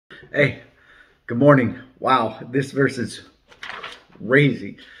Hey, good morning. Wow, this verse is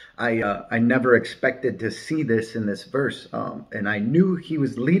crazy. I never expected to see this in this verse, and I knew he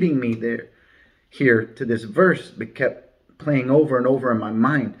was leading me here to this verse, but kept playing over and over in my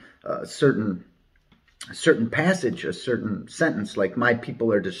mind a certain passage, a certain sentence, like "My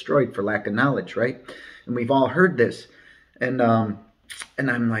people are destroyed for lack of knowledge," right? And we've all heard this, and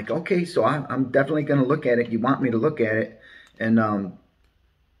I'm like, okay, so I'm definitely going to look at it. You want me to look at it, and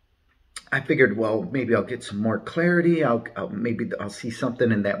I figured, well, maybe I'll get some more clarity. Maybe I'll see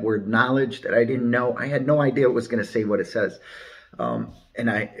something in that word knowledge that I didn't know. I had no idea it was going to say what it says.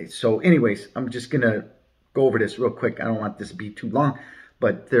 So anyways, I'm just going to go over this real quick. I don't want this to be too long,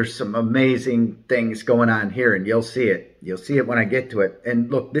 but there's some amazing things going on here, and you'll see it. You'll see it when I get to it. And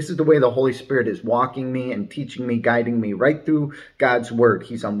look, this is the way the Holy Spirit is walking me and teaching me, guiding me right through God's word.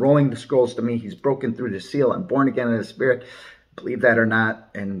 He's unrolling the scrolls to me. He's broken through the seal. I'm born again in the Spirit. Believe that or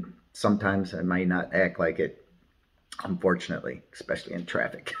not, and sometimes I might not act like it, unfortunately, especially in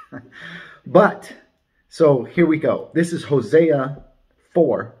traffic. But, so here we go. This is Hosea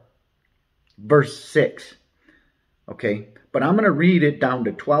 4, verse 6. Okay, but I'm going to read it down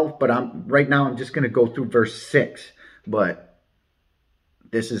to 12, but right now I'm just going to go through verse 6. But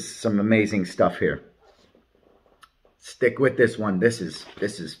this is some amazing stuff here. Stick with this one. This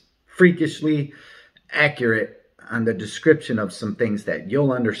is freakishly accurate on the description of some things that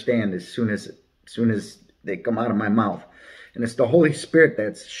you'll understand as soon as they come out of my mouth. And it's the Holy Spirit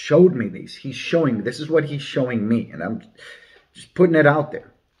that's showed me these. He's showing me. This is what he's showing me. And I'm just putting it out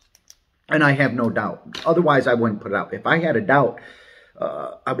there. And I have no doubt. Otherwise, I wouldn't put it out. If I had a doubt,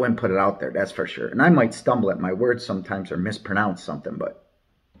 I wouldn't put it out there. That's for sure. And I might stumble at my words sometimes or mispronounce something. But,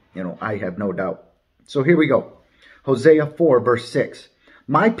 you know, I have no doubt. So here we go. Hosea 4, verse 6.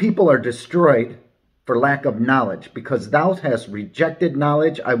 My people are destroyed for lack of knowledge, because thou hast rejected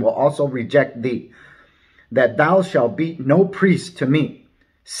knowledge, I will also reject thee, that thou shalt be no priest to me,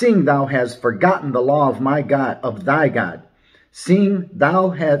 seeing thou hast forgotten the law of my God, of thy God, seeing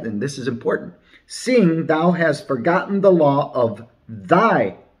thou hast, and this is important, seeing thou hast forgotten the law of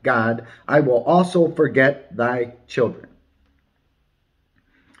thy God, I will also forget thy children.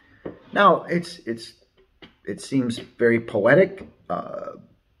 Now, it seems very poetic.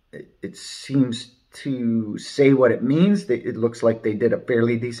 It seems to say what it means. It looks like they did a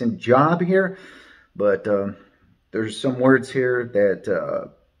fairly decent job here, but there's some words here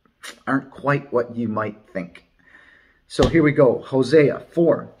that aren't quite what you might think. So here we go. Hosea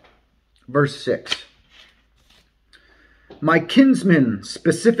 4, verse 6. My kinsmen,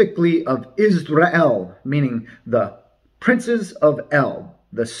 specifically of Israel, meaning the princes of El,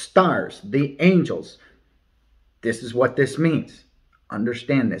 the stars, the angels. This is what this means.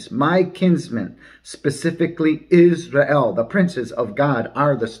 Understand this. My kinsmen, specifically Israel, the princes of God,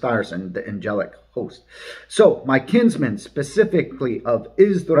 are the stars and the angelic host. So, my kinsmen, specifically of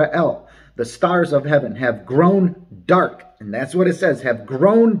Israel, the stars of heaven, have grown dark. And that's what it says, have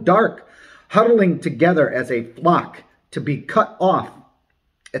grown dark, huddling together as a flock to be cut off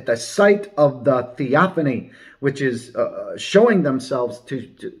at the sight of the theophany, which is showing themselves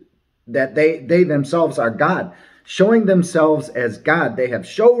that they themselves are God. Showing themselves as God. They have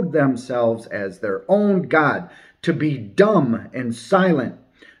showed themselves as their own God, to be dumb and silent,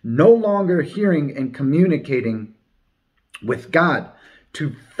 no longer hearing and communicating with God,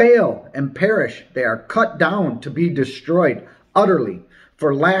 to fail and perish. They are cut down to be destroyed utterly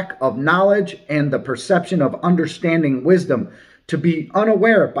for lack of knowledge and the perception of understanding wisdom, to be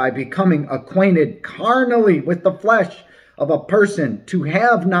unaware by becoming acquainted carnally with the flesh of a person, to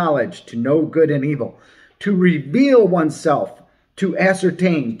have knowledge, to know good and evil, to reveal oneself, to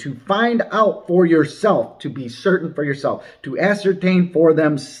ascertain, to find out for yourself, to be certain for yourself, to ascertain for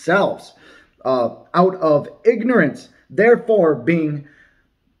themselves, out of ignorance, therefore being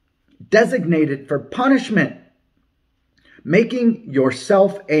designated for punishment, making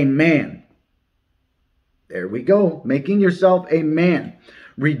yourself a man. There we go, making yourself a man,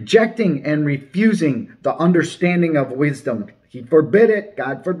 rejecting and refusing the understanding of wisdom. He forbid it,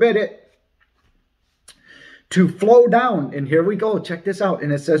 God forbid it. To flow down, and here we go, check this out.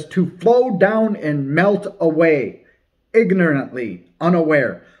 And it says, to flow down and melt away, ignorantly,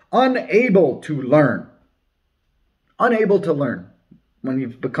 unaware, unable to learn. Unable to learn when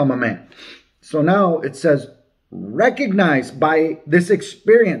you've become a man. So now it says, recognize by this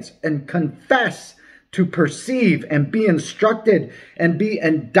experience and confess, to perceive and be instructed and be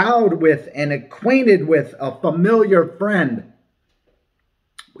endowed with and acquainted with a familiar friend.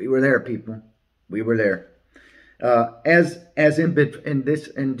 We were there, people. We were there. In this,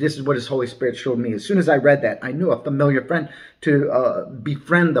 and this is what His Holy Spirit showed me. As soon as I read that, I knew a familiar friend to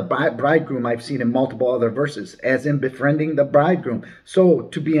befriend the bridegroom. I've seen in multiple other verses, as in befriending the bridegroom. So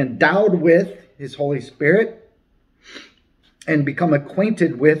to be endowed with His Holy Spirit and become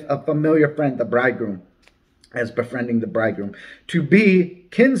acquainted with a familiar friend, the bridegroom, as befriending the bridegroom. To be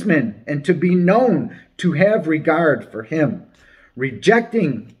kinsmen and to be known, to have regard for Him. Reject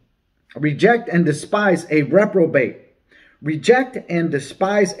and despise a reprobate. Reject and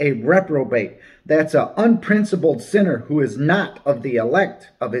despise a reprobate. That's an unprincipled sinner who is not of the elect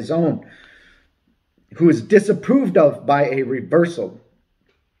of his own, who is disapproved of by a reversal.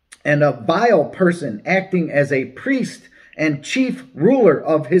 And a vile person acting as a priest and chief ruler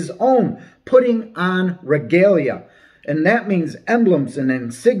of his own, putting on regalia. And that means emblems and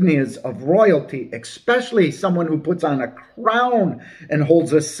insignias of royalty, especially someone who puts on a crown and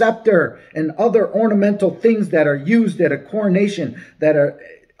holds a scepter and other ornamental things that are used at a coronation, that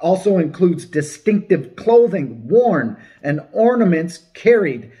also includes distinctive clothing worn and ornaments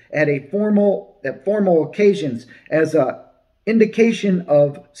carried at formal occasions as a indication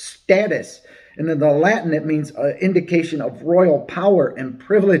of status. And in the Latin, it means an indication of royal power and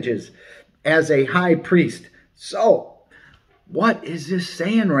privileges as a high priest. So, what is this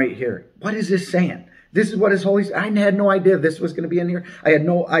saying right here? What is this saying? This is what His Holy Spirit, I had no idea this was going to be in here. I had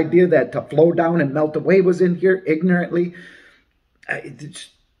no idea that to flow down and melt away was in here ignorantly.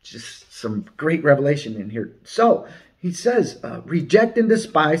 It's just some great revelation in here. So, he says, reject and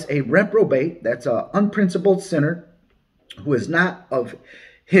despise a reprobate, that's an unprincipled sinner who is not of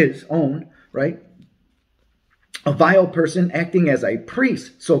his own, right? A vile person acting as a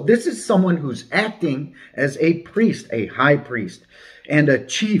priest. So this is someone who's acting as a priest, a high priest, and a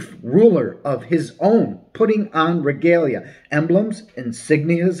chief ruler of his own, putting on regalia, emblems,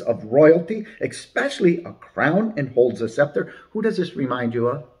 insignias of royalty, especially a crown, and holds a scepter. Who does this remind you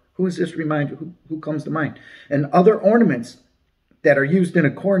of? Who does this remind you? Who comes to mind? And other ornaments that are used in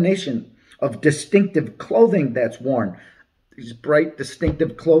a coronation, of distinctive clothing that's worn. These bright,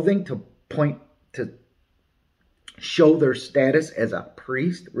 distinctive clothing to point to show their status as a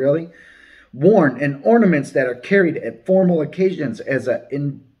priest, really. Worn, and ornaments that are carried at formal occasions as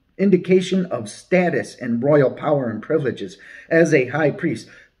an indication of status and royal power and privileges as a high priest.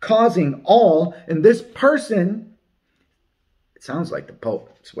 Causing all, and this person, it sounds like the Pope.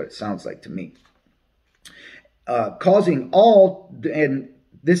 It's what it sounds like to me. Causing all, and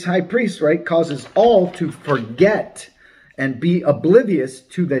this high priest, right, causes all to forget and be oblivious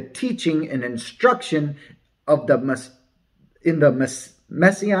to the teaching and instruction of the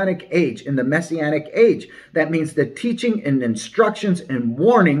Messianic age. In the Messianic age, that means the teaching and instructions and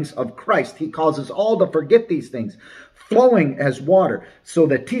warnings of Christ. He causes all to forget these things, flowing as water. So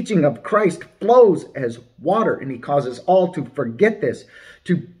the teaching of Christ flows as water, and He causes all to forget this,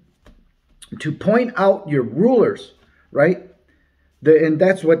 to point out your rulers, right? And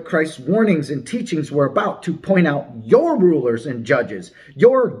that's what Christ's warnings and teachings were about, to point out your rulers and judges,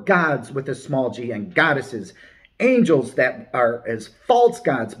 your gods with a small g, and goddesses, angels that are as false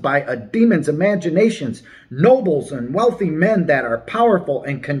gods by a demon's imaginations, nobles and wealthy men that are powerful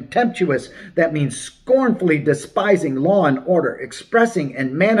and contemptuous, that means scornfully despising law and order, expressing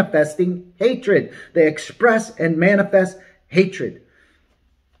and manifesting hatred. They express and manifest hatred.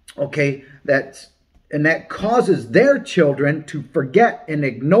 Okay, that causes their children to forget and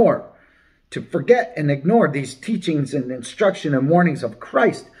ignore these teachings and instruction and warnings of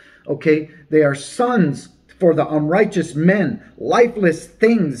Christ. Okay, they are sons for the unrighteous men, lifeless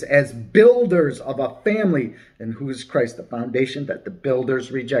things as builders of a family. And who is Christ? The foundation that the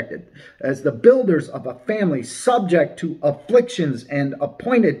builders rejected. As the builders of a family, subject to afflictions and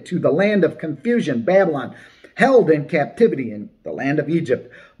appointed to the land of confusion, Babylon, held in captivity in the land of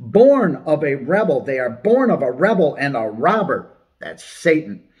Egypt, born of a rebel. They are born of a rebel and a robber. That's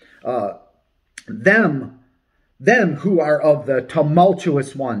Satan. Them who are of the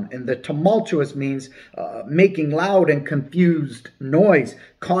tumultuous one. And the tumultuous means making loud and confused noise,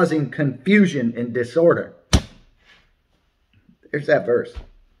 causing confusion and disorder. There's that verse.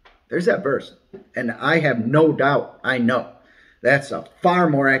 There's that verse. And I have no doubt, I know, that's a far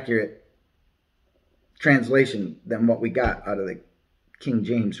more accurate translation than what we got out of the King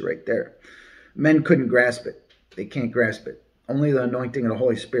James right there. Men couldn't grasp it. They can't grasp it. Only the anointing of the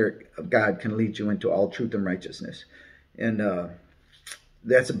Holy Spirit of God can lead you into all truth and righteousness. And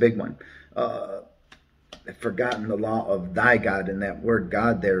that's a big one. I've forgotten the law of thy God, and that word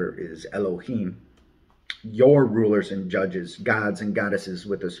God there is Elohim. Your rulers and judges, gods and goddesses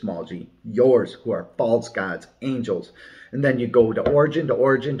with a small g. Yours, who are false gods, angels. And then you go to origin, to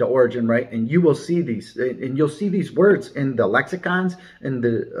origin, to origin, right? And you will see these, and you'll see these words in the lexicons and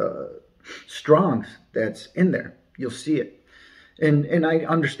the Strongs that's in there. You'll see it. And I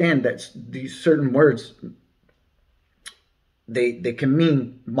understand that these certain words, they can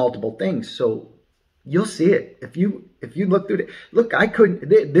mean multiple things. So you'll see it. If you look through it. Look, I couldn't,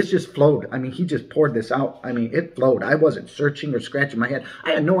 this just flowed. I mean, he just poured this out. I mean, it flowed. I wasn't searching or scratching my head.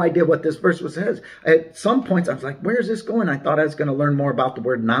 I had no idea what this verse says. At some points, I was like, where's this going? I thought I was going to learn more about the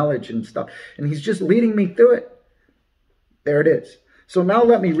word knowledge and stuff. And he's just leading me through it. There it is. So now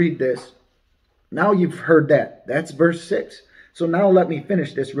let me read this. Now you've heard that. That's verse 6. So now let me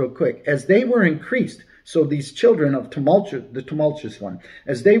finish this real quick. As they were increased, so these children of the tumultuous one,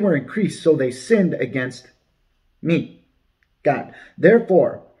 as they were increased, so they sinned against me, God.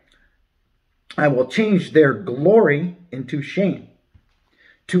 Therefore, I will change their glory into shame,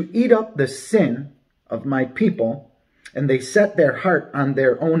 to eat up the sin of my people, and they set their heart on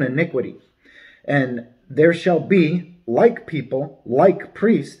their own iniquity. And there shall be, like people, like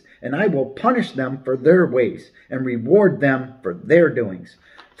priests, and I will punish them for their ways, and reward them for their doings.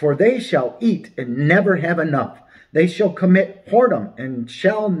 For they shall eat and never have enough. They shall commit whoredom and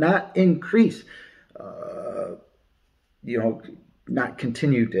shall not increase. Not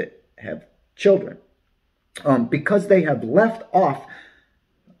continue to have children. Because they have left off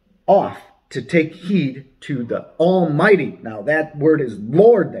to take heed to the Almighty. Now that word is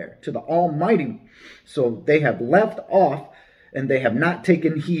Lord there, to the Almighty. So they have left off and they have not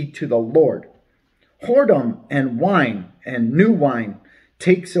taken heed to the Lord. Whoredom and wine and new wine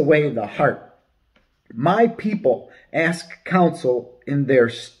takes away the heart. My people ask counsel in their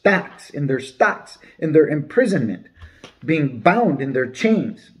stocks, in their imprisonment, being bound in their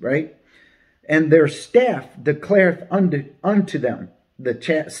chains, right? And their staff declareth unto them,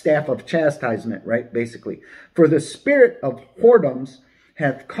 the staff of chastisement, right? Basically. For the spirit of whoredoms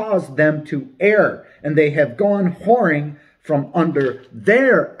hath caused them to err, and they have gone whoring from under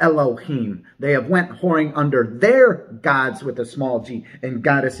their Elohim. They have went whoring under their gods with a small g, and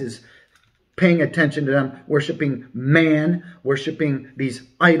goddesses, paying attention to them, worshiping man, worshiping these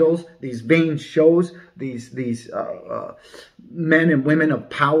idols, these vain shows, these men and women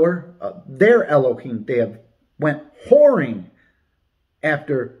of power, their Elohim. They have went whoring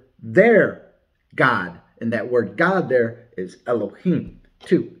after their God. And that word God there is Elohim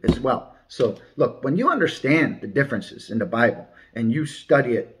too as well. So look, when you understand the differences in the Bible and you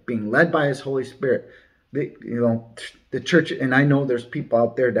study it, being led by his Holy Spirit, the church, and I know there's people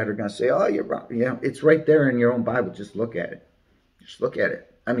out there that are going to say, oh, you're wrong. Yeah, it's right there in your own Bible. Just look at it. Just look at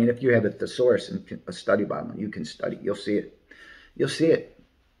it. I mean, if you have a thesaurus and a study Bible, you can study. You'll see it. You'll see it.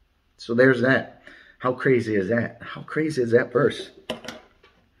 So there's that. How crazy is that? How crazy is that verse?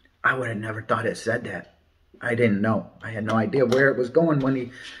 I would have never thought it said that. I didn't know. I had no idea where it was going when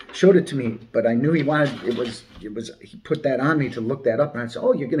he showed it to me, but I knew he wanted, he put that on me to look that up, and I said,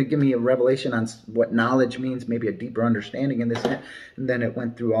 oh, you're going to give me a revelation on what knowledge means, maybe a deeper understanding in this, and then it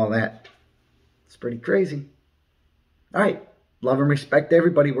went through all that. It's pretty crazy. All right. Love and respect to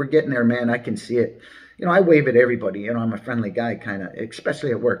everybody. We're getting there, man. I can see it. I wave at everybody. I'm a friendly guy, kind of, especially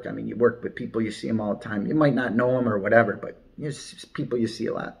at work. I mean, you work with people, you see them all the time. You might not know them or whatever, but people you see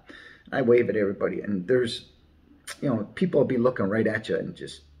a lot. I wave at everybody, and there's, people will be looking right at you and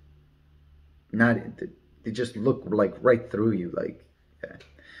just they just look like right through you.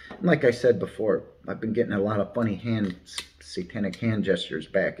 Like I said before, I've been getting a lot of funny satanic hand gestures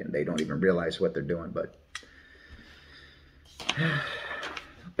back, and they don't even realize what they're doing. But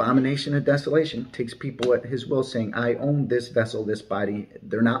abomination of desolation takes people at his will, saying, I own this vessel, this body.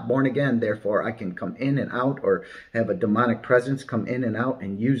 They're not born again, therefore I can come in and out, or have a demonic presence come in and out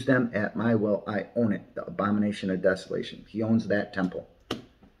and use them at my will. I own it. The abomination of desolation. He owns that temple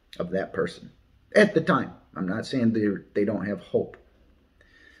of that person at the time. I'm not saying they don't have hope.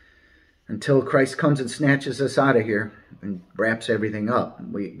 Until Christ comes and snatches us out of here and wraps everything up,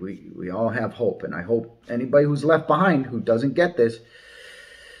 we all have hope. And I hope anybody who's left behind who doesn't get this,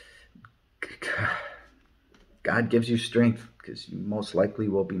 God gives you strength, because you most likely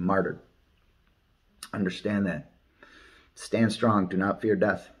will be martyred. Understand that. Stand strong. Do not fear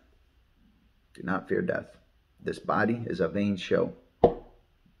death. Do not fear death. This body is a vain show.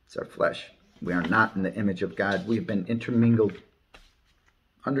 It's our flesh. We are not in the image of God. We have been intermingled.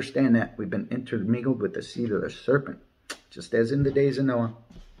 Understand that. We've been intermingled with the seed of the serpent, just as in the days of Noah.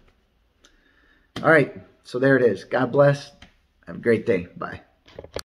 All right. So there it is. God bless. Have a great day. Bye.